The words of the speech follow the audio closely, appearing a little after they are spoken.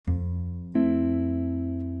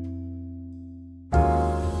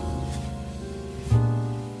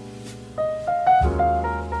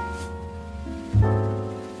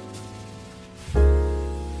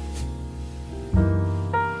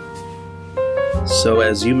So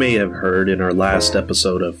as you may have heard in our last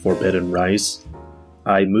episode of Forbidden Rice,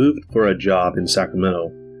 I moved for a job in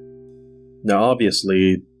Sacramento. Now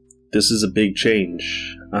obviously, this is a big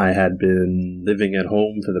change. I had been living at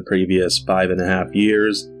home for the previous 5.5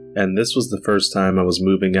 years, and this was the first time I was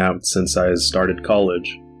moving out since I started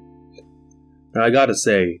college. Now I gotta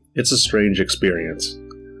say, it's a strange experience.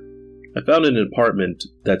 I found an apartment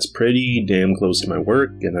that's pretty damn close to my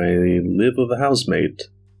work, and I live with a housemate.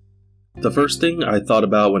 The first thing I thought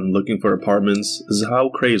about when looking for apartments is how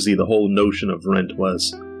crazy the whole notion of rent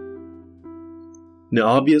was. Now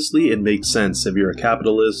obviously it makes sense if you're a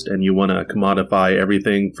capitalist and you want to commodify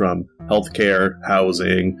everything from healthcare,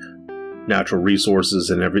 housing, natural resources,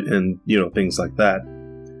 and things like that.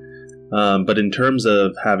 But in terms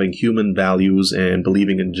of having human values and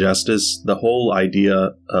believing in justice, the whole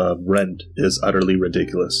idea of rent is utterly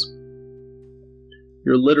ridiculous.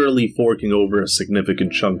 You're literally forking over a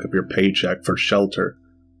significant chunk of your paycheck for shelter.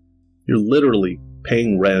 You're literally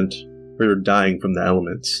paying rent or you're dying from the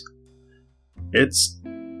elements. It's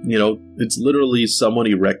literally someone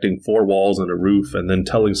erecting 4 walls and a roof and then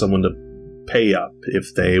telling someone to pay up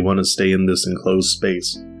if they want to stay in this enclosed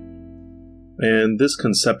space. And this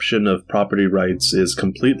conception of property rights is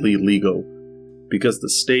completely legal because the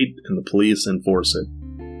state and the police enforce it.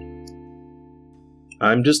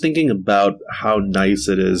 I'm just thinking about how nice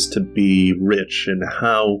it is to be rich and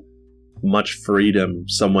how much freedom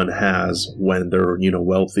someone has when they're,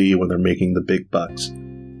 wealthy, when they're making the big bucks.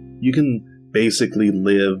 You can basically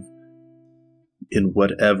live in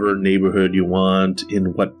whatever neighborhood you want,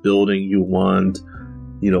 in what building you want,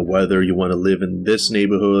 whether you want to live in this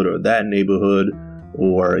neighborhood or that neighborhood,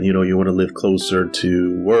 or, you want to live closer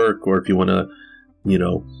to work, or if you want to,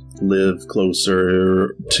 live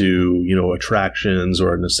closer to, attractions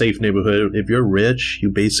or in a safe neighborhood. If you're rich, you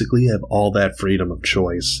basically have all that freedom of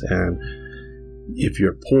choice. And if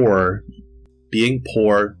you're poor, being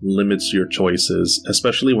poor limits your choices,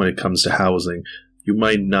 especially when it comes to housing. You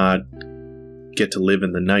might not get to live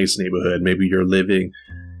in the nice neighborhood. Maybe you're living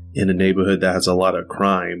in a neighborhood that has a lot of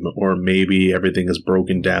crime, or maybe everything is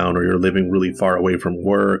broken down, or you're living really far away from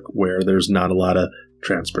work where there's not a lot of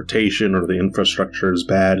transportation or the infrastructure is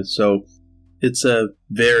bad. So it's a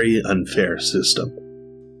very unfair system.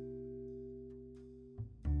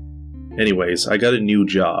 Anyways, I got a new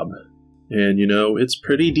job, and it's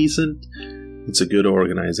pretty decent. It's a good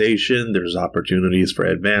organization, there's opportunities for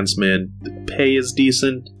advancement, the pay is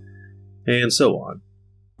decent, and so on.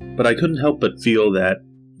 But I couldn't help but feel that,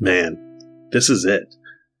 man, this is it.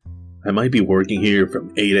 I might be working here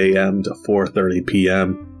from 8 a.m. to 4:30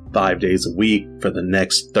 p.m., 5 days a week for the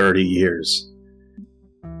next 30 years.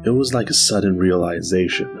 It was like a sudden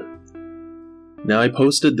realization. Now, I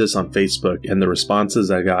posted this on Facebook, and the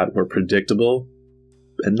responses I got were predictable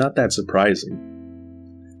and not that surprising.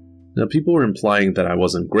 Now, people were implying that I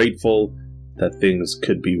wasn't grateful, that things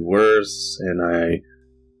could be worse,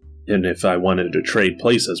 and if I wanted to trade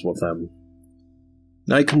places with them.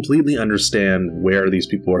 Now, I completely understand where these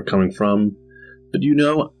people are coming from, but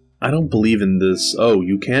I don't believe in this,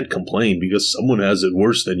 you can't complain because someone has it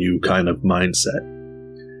worse than you kind of mindset.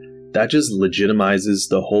 That just legitimizes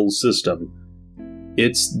the whole system.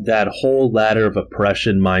 It's that whole ladder of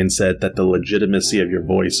oppression mindset that the legitimacy of your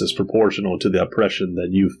voice is proportional to the oppression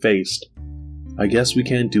that you've faced. I guess we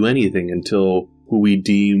can't do anything until who we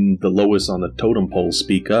deem the lowest on the totem pole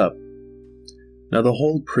speak up. Now, the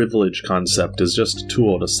whole privilege concept is just a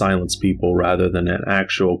tool to silence people rather than an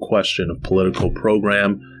actual question of political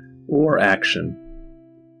program or action.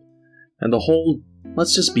 And the whole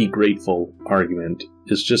let's just be grateful argument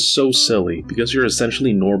is just so silly because you're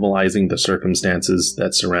essentially normalizing the circumstances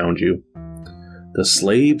that surround you. The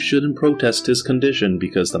slave shouldn't protest his condition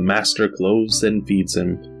because the master clothes and feeds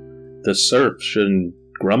him. The serf shouldn't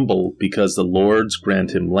grumble because the lords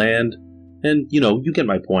grant him land. And, you get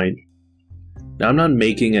my point. Now, I'm not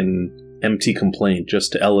making an empty complaint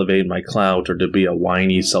just to elevate my clout or to be a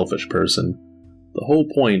whiny, selfish person. The whole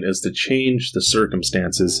point is to change the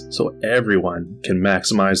circumstances so everyone can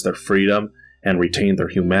maximize their freedom and retain their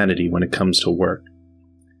humanity when it comes to work.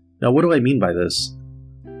 Now, what do I mean by this?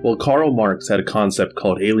 Well, Karl Marx had a concept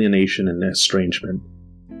called alienation and estrangement.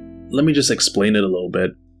 Let me just explain it a little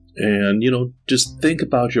bit. And, just think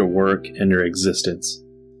about your work and your existence.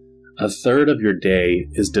 1/3 of your day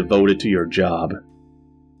is devoted to your job.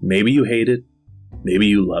 Maybe you hate it, maybe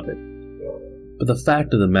you love it. But the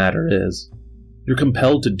fact of the matter is, you're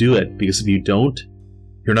compelled to do it because if you don't,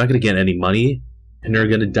 you're not going to get any money and you're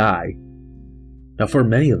going to die. Now, for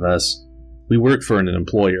many of us, we work for an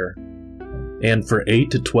employer. And for 8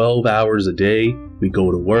 to 12 hours a day, we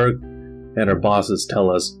go to work and our bosses tell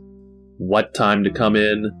us, what time to come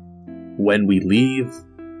in, when we leave,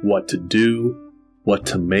 what to do, what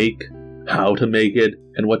to make, how to make it,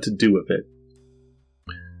 and what to do with it.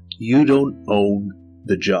 You don't own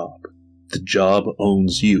the job. The job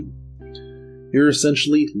owns you. You're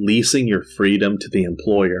essentially leasing your freedom to the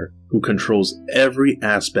employer, who controls every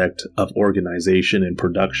aspect of organization and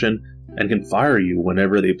production and can fire you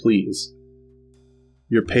whenever they please.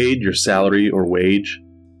 You're paid your salary or wage,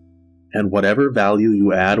 and whatever value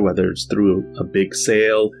you add, whether it's through a big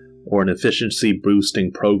sale or an efficiency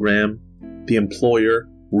boosting program, the employer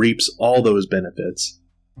reaps all those benefits.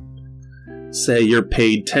 Say you're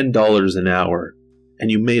paid $10 an hour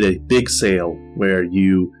and you made a big sale where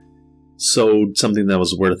you sold something that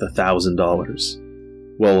was worth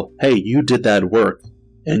 $1,000. Well, hey, you did that work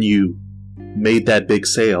and you made that big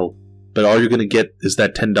sale, but all you're going to get is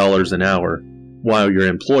that $10 an hour, while your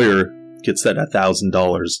employer gets that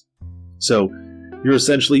 $1,000. So you're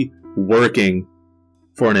essentially working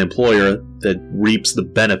for an employer that reaps the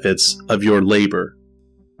benefits of your labor.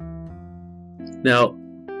 Now,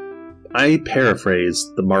 I paraphrase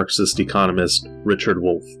the Marxist economist Richard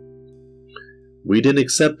Wolff. We didn't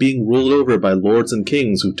accept being ruled over by lords and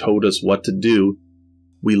kings who told us what to do.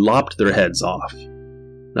 We lopped their heads off.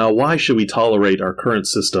 Now, why should we tolerate our current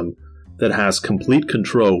system that has complete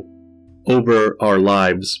control over our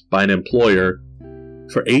lives by an employer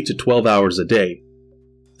for 8 to 12 hours a day?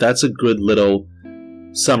 That's a good little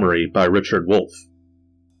summary by Richard Wolff.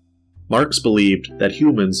 Marx believed that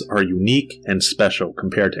humans are unique and special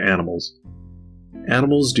compared to animals.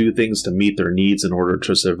 Animals do things to meet their needs in order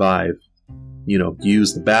to survive.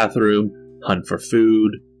 Use the bathroom, hunt for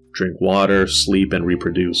food, drink water, sleep, and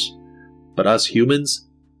reproduce. But us humans,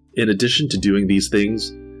 in addition to doing these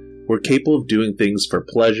things, we're capable of doing things for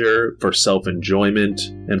pleasure, for self-enjoyment,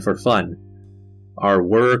 and for fun. Our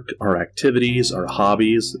work, our activities, our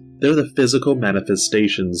hobbies, they're the physical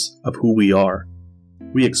manifestations of who we are.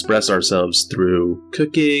 We express ourselves through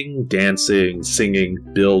cooking, dancing, singing,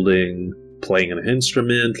 building, playing an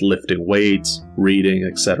instrument, lifting weights, reading,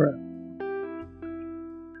 etc.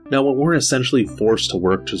 Now, when we're essentially forced to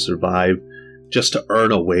work to survive, just to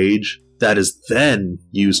earn a wage that is then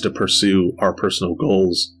used to pursue our personal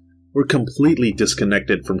goals, we're completely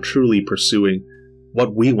disconnected from truly pursuing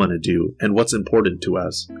what we want to do and what's important to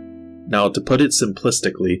us. Now, to put it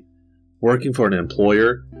simplistically, working for an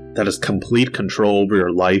employer that has complete control over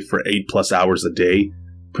your life for 8+ hours a day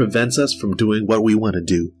prevents us from doing what we want to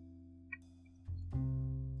do.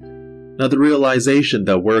 Now, the realization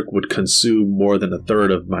that work would consume more than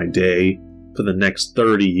 1/3 of my day for the next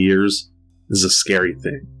 30 years is a scary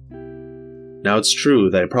thing. Now, it's true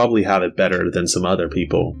that I probably have it better than some other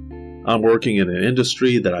people. I'm working in an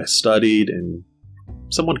industry that I studied and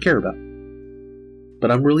somewhat care about.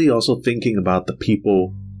 But I'm really also thinking about the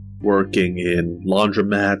people working in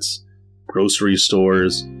laundromats, grocery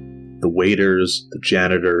stores, the waiters, the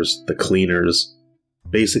janitors, the cleaners,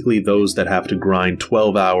 basically those that have to grind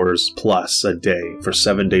 12 hours plus a day for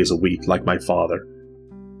 7 days a week like my father.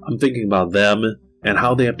 I'm thinking about them and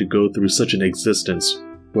how they have to go through such an existence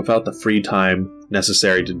without the free time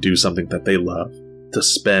necessary to do something that they love, to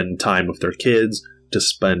spend time with their kids, to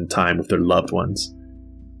spend time with their loved ones.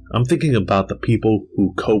 I'm thinking about the people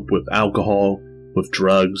who cope with alcohol, with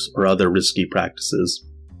drugs, or other risky practices.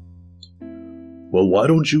 Well, why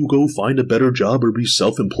don't you go find a better job or be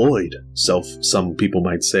self-employed? Some people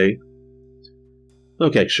might say.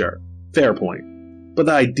 Okay, sure. Fair point. But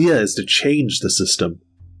the idea is to change the system.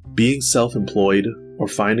 Being self-employed or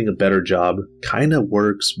finding a better job kinda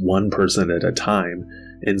works one person at a time,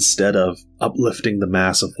 instead of uplifting the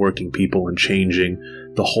mass of working people and changing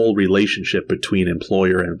the whole relationship between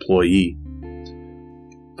employer and employee.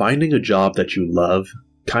 Finding a job that you love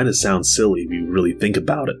kinda sounds silly if you really think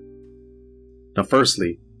about it. Now,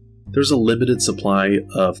 firstly, there's a limited supply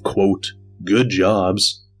of, quote, good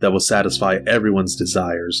jobs that will satisfy everyone's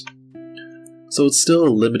desires. So it's still a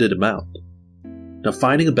limited amount. Now,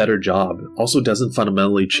 finding a better job also doesn't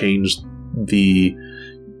fundamentally change the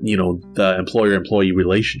employer-employee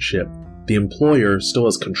relationship. The employer still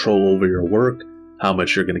has control over your work, how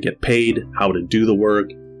much you're going to get paid, how to do the work.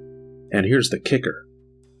 And here's the kicker.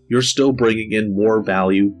 You're still bringing in more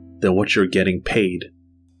value than what you're getting paid.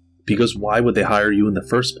 Because why would they hire you in the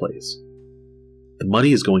first place? The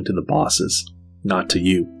money is going to the bosses, not to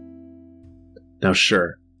you. Now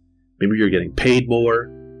sure, maybe you're getting paid more,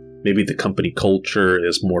 maybe the company culture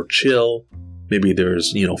is more chill, maybe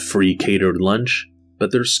there's, free catered lunch,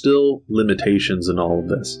 but there's still limitations in all of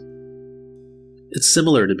this. It's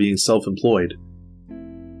similar to being self-employed.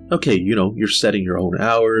 Okay, you're setting your own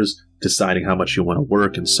hours, deciding how much you want to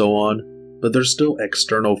work and so on, but there's still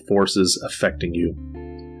external forces affecting you.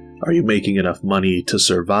 Are you making enough money to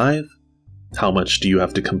survive? How much do you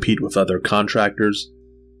have to compete with other contractors?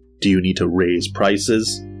 Do you need to raise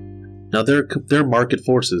prices? Now, there are market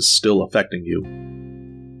forces still affecting you.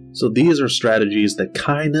 So these are strategies that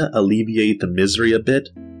kinda alleviate the misery a bit,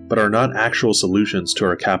 but are not actual solutions to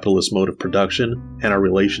our capitalist mode of production and our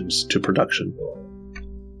relations to production.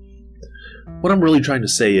 What I'm really trying to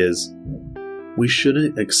say is, we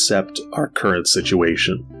shouldn't accept our current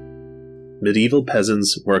situation. Medieval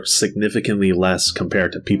peasants worked significantly less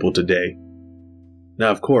compared to people today.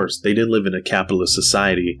 Now, of course, they didn't live in a capitalist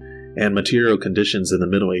society, and material conditions in the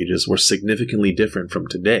Middle Ages were significantly different from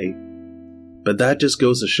today. But that just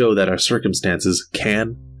goes to show that our circumstances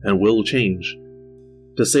can and will change.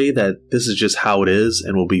 To say that this is just how it is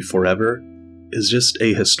and will be forever is just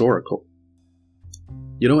ahistorical.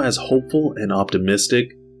 You know, as hopeful and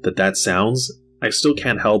optimistic that sounds, I still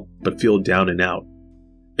can't help but feel down and out.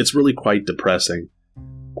 It's really quite depressing.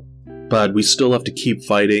 But we still have to keep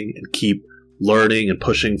fighting and keep learning and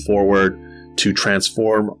pushing forward to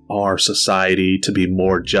transform our society to be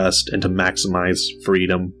more just and to maximize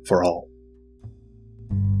freedom for all.